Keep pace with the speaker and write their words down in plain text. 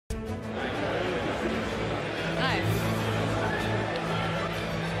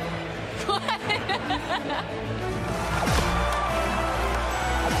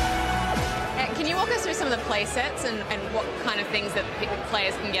Can you walk us through some of the play sets and what kind of things that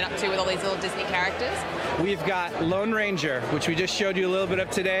players can get up to with all these little Disney characters? We've got Lone Ranger, which we just showed you a little bit of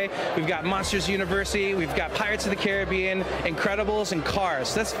today. We've got Monsters University, we've got Pirates of the Caribbean, Incredibles, and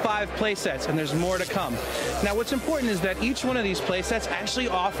Cars. That's 5 play sets, and there's more to come. Now, what's important is that each one of these play sets actually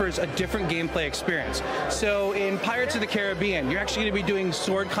offers a different gameplay experience. So in Pirates of the Caribbean, you're actually going to be doing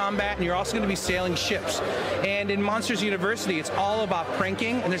sword combat, and you're also going to be sailing ships. And in Monsters University, it's all about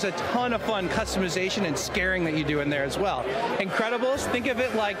pranking, and there's a ton of fun customization and scaring that you do in there as well. Incredibles, think of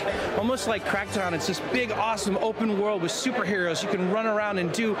it like almost like Crackdown. It's this big, awesome open world with superheroes. You can run around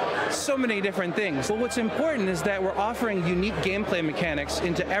and do so many different things. But what's important is that we're offering unique gameplay mechanics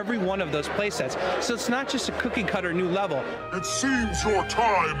into every one of those playsets. So it's not just a cookie cutter new level. It seems your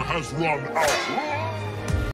time has run out.